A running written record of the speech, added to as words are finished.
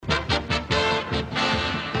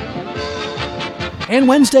And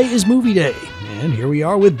Wednesday is movie day. And here we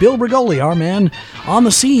are with Bill Bregoli, our man on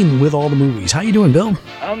the scene with all the movies. How you doing, Bill?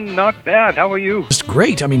 I'm not bad. How are you? Just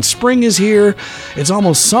great. I mean, spring is here. It's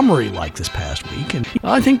almost summery like this past week. And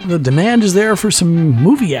I think the demand is there for some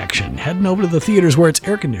movie action. Heading over to the theaters where it's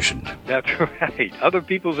air-conditioned. That's right. Other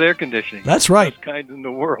people's air conditioning. That's right. Best kind in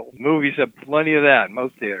the world. Movies have plenty of that,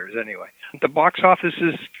 most theaters anyway. The box office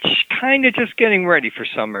is kind of just getting ready for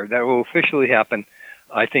summer. That will officially happen,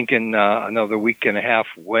 I think, in another week and a half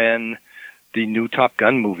when the new Top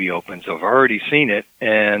Gun movie opens. I've already seen it,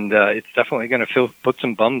 and it's definitely going to put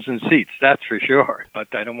some bums in seats, that's for sure.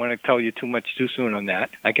 But I don't want to tell you too much too soon on that.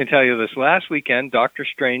 I can tell you this last weekend, Doctor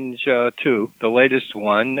Strange 2, the latest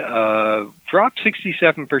one, dropped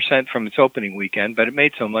 67% from its opening weekend, but it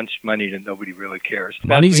made so much money that nobody really cares.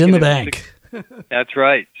 Money's in the bank. That's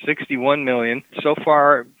right, $61 million. So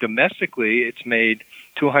far, domestically, it's made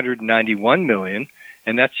 $291 million.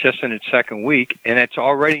 And that's just in its second week, and it's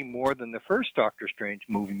already more than the first Doctor Strange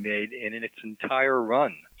movie made in its entire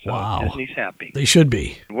run. So wow. Disney's happy. They should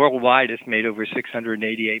be. Worldwide, it's made over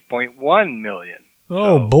 $688.1 million.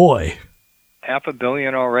 Oh, so boy. $500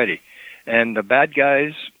 million already. And The Bad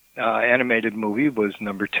Guys animated movie was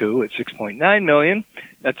number 2 at $6.9 million.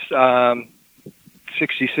 That's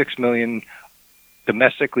 $66 million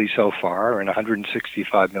domestically so far, and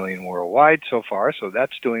 $165 million worldwide so far, so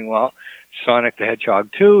that's doing well. Sonic the Hedgehog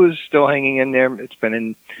 2 is still hanging in there. It's been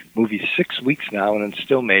in movies 6 weeks now, and it's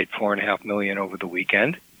still made $4.5 million over the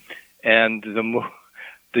weekend. And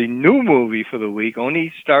the new movie for the week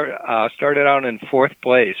only started out in 4th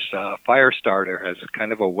place. Firestarter has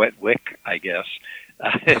kind of a wet wick, I guess.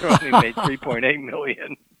 It only made $3.8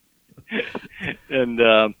 million. And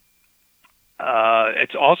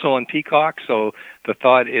it's also on Peacock, so the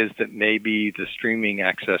thought is that maybe the streaming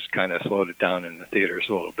access kind of slowed it down in the theaters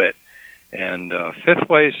a little bit. And 5th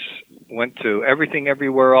place went to Everything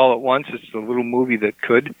Everywhere All at Once. It's the little movie that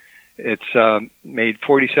could. It's made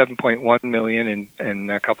 $47.1 million in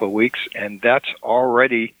a couple of weeks, and that's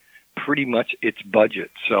already pretty much its budget.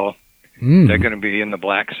 So they're going to be in the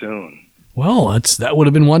black soon. Well, that would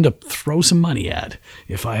have been one to throw some money at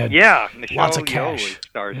if I had lots of cash.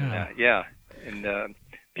 Stars in that. Yeah, and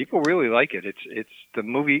people really like it. It's the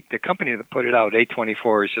movie. The company that put it out,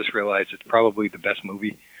 A24, has just realized it's probably the best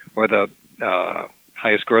movie or the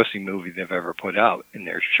highest grossing movie they've ever put out in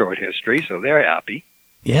their short history, so they're happy.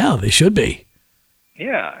 Yeah, they should be.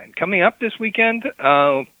 Yeah, and coming up this weekend,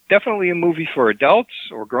 definitely a movie for adults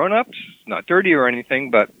or grown-ups. Not dirty or anything,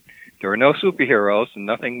 but there are no superheroes and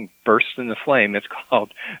nothing bursts into flame. It's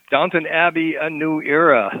called Downton Abbey, A New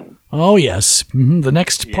Era. Oh, yes. Mm-hmm. The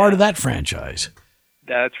next part of that franchise.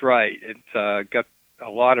 That's right. It's got a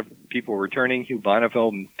lot of people returning. Hugh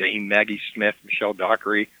Bonneville, Dame Maggie Smith, Michelle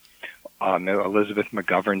Dockery, Elizabeth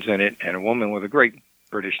McGovern's in it, and a woman with a great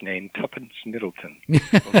British name, Tuppence Middleton,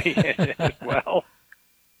 as well.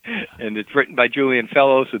 And it's written by Julian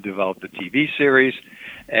Fellows, who developed the TV series.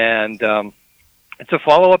 And it's a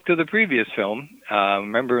follow-up to the previous film.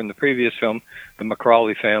 Remember, in the previous film, the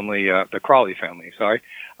Crawley family,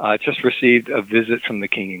 just received a visit from the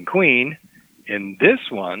King and Queen. In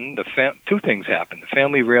this one, two things happen. The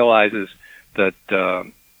family realizes that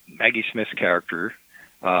Maggie Smith's character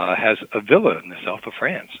has a villa in the south of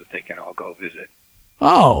France that they can all go visit.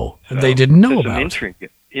 Oh, so they didn't know about.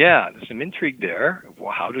 Yeah, there's some intrigue there.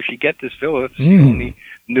 Well, how does she get this villa? She only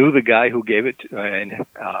knew the guy who gave it to her and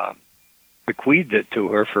bequeathed it to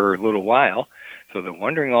her for a little while. So they're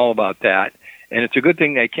wondering all about that. And it's a good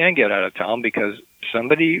thing they can get out of town because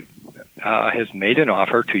somebody has made an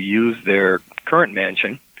offer to use their current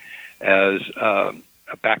mansion as a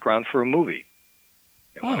background for a movie.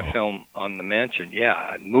 They want to film on the mansion.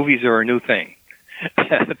 Yeah, movies are a new thing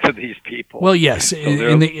to these people. Well, yes, so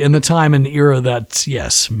in the time and era that's,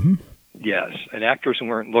 yes. Mm-hmm. Yes, and actors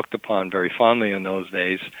weren't looked upon very fondly in those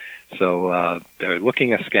days, so they're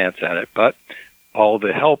looking askance at it. But all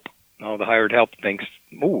the hired help thinks,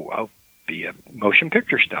 I'll be a motion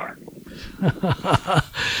picture star.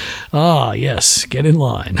 Yes, get in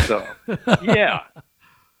line. So, yeah.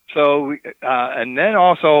 So, and then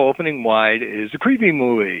also opening wide is a creepy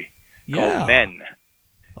movie called Men.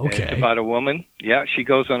 Okay. It's about a woman. Yeah, she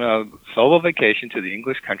goes on a solo vacation to the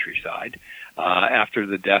English countryside after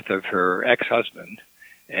the death of her ex-husband,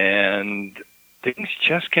 and things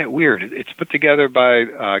just get weird. It's put together by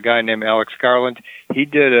a guy named Alex Garland. He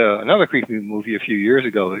did another creepy movie a few years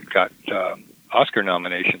ago that got Oscar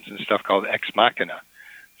nominations and stuff called Ex Machina.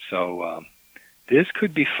 So this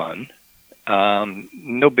could be fun.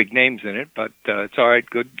 No big names in it, but it's all right,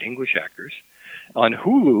 good English actors. On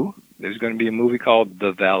Hulu, there's going to be a movie called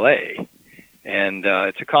The Valet, And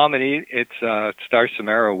it's a comedy. It stars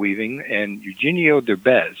Samara Weaving and Eugenio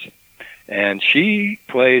Derbez. And she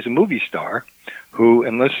plays a movie star who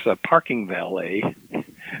enlists a parking valet,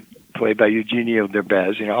 played by Eugenio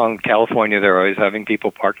Derbez. You know, in California, they're always having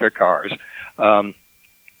people park their cars.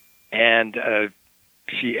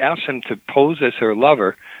 She asks him to pose as her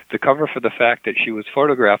lover to cover for the fact that she was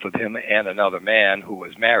photographed with him and another man who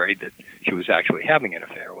was married that she was actually having an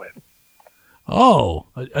affair with. Oh,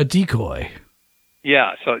 a decoy.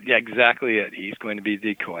 Yeah, exactly it. He's going to be a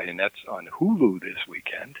decoy, and that's on Hulu this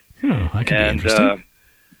weekend. That could be interesting.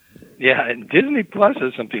 And Disney Plus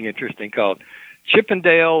has something interesting called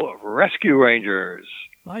Chippendale Rescue Rangers.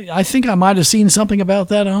 I think I might have seen something about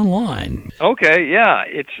that online. Okay, yeah.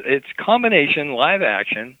 It's combination live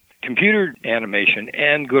action, computer animation,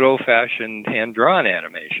 and good old-fashioned hand-drawn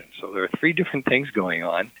animation. So there are three different things going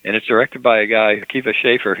on, and it's directed by a guy, Akiva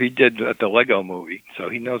Schaffer. He did the Lego movie, so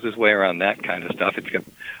he knows his way around that kind of stuff. It's got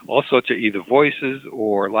all sorts of either voices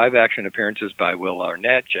or live-action appearances by Will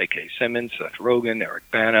Arnett, J.K. Simmons, Seth Rogen, Eric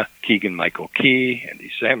Bana, Keegan-Michael Key,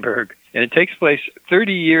 Andy Samberg. And it takes place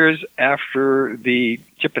 30 years after the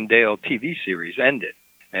Chippendale TV series ended.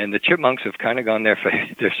 And the Chipmunks have kind of gone their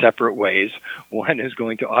separate ways. One is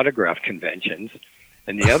going to autograph conventions,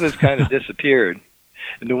 and the other's kind of disappeared.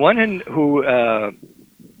 And the one who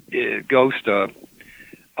goes to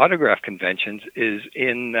autograph conventions is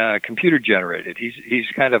in computer generated. He's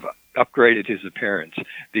kind of upgraded his appearance.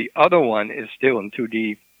 The other one is still in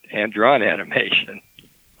 2D hand-drawn animation.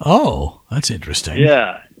 Oh, that's interesting.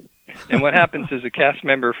 Yeah. And what happens is a cast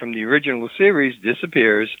member from the original series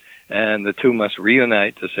disappears, and the two must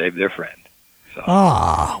reunite to save their friend. So,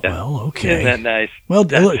 well, okay. Isn't that nice? Well,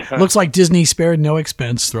 it looks like Disney spared no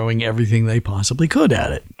expense throwing everything they possibly could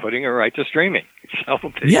at it. Putting it right to streaming. So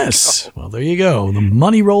yes. Well, there you go. The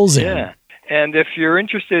money rolls in. Yeah. And if you're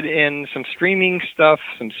interested in some streaming stuff,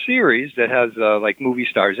 some series that has like movie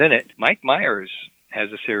stars in it, Mike Myers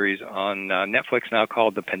has a series on Netflix now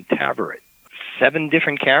called The Pentaveret. 7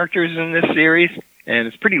 different characters in this series, and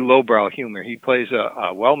it's pretty lowbrow humor. He plays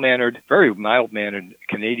a well-mannered, very mild-mannered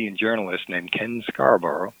Canadian journalist named Ken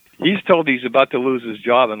Scarborough. He's told he's about to lose his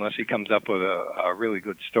job unless he comes up with a really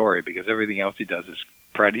good story, because everything else he does is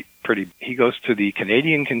pretty. He goes to the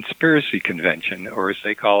Canadian Conspiracy Convention, or as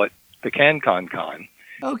they call it, the CanCon.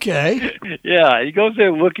 Okay. Yeah, he goes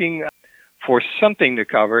there looking for something to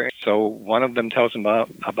cover. So one of them tells him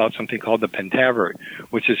about something called the Pentaveret,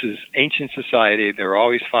 which is this ancient society. There are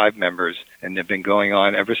always 5 members, and they've been going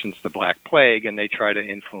on ever since the Black Plague, and they try to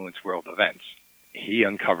influence world events. He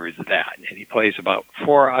uncovers that, and he plays about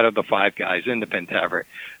 4 out of the 5 guys in the Pentaveret.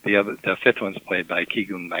 The 5th one's played by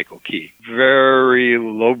Keegan-Michael Key. Very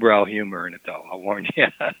lowbrow humor in it, though, I'll warn you.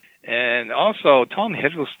 And also, Tom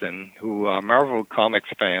Hiddleston, who Marvel Comics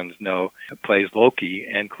fans know, plays Loki,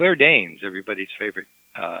 and Claire Danes, everybody's favorite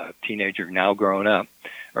teenager now grown up,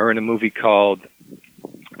 are in a movie called,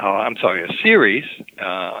 a series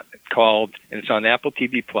called, and it's on Apple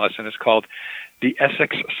TV Plus, and it's called The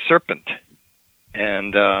Essex Serpent.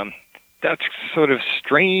 And that's sort of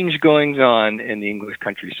strange goings on in the English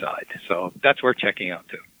countryside. So that's worth checking out,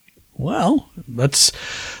 too. Well,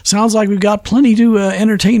 sounds like we've got plenty to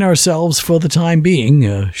entertain ourselves for the time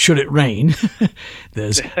being, should it rain,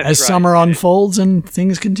 as summer unfolds and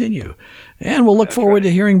things continue. And we'll look forward to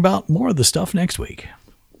hearing about more of the stuff next week.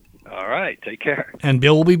 All right, take care. And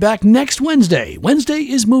Bill will be back next Wednesday. Wednesday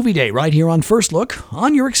is Movie Day right here on First Look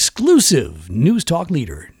on your exclusive News Talk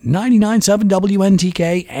leader, 99.7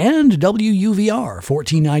 WNTK and WUVR,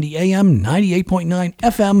 1490 AM, 98.9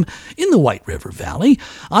 FM in the White River Valley.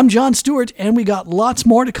 I'm John Stewart, and we got lots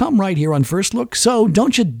more to come right here on First Look, so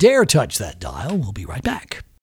don't you dare touch that dial. We'll be right back.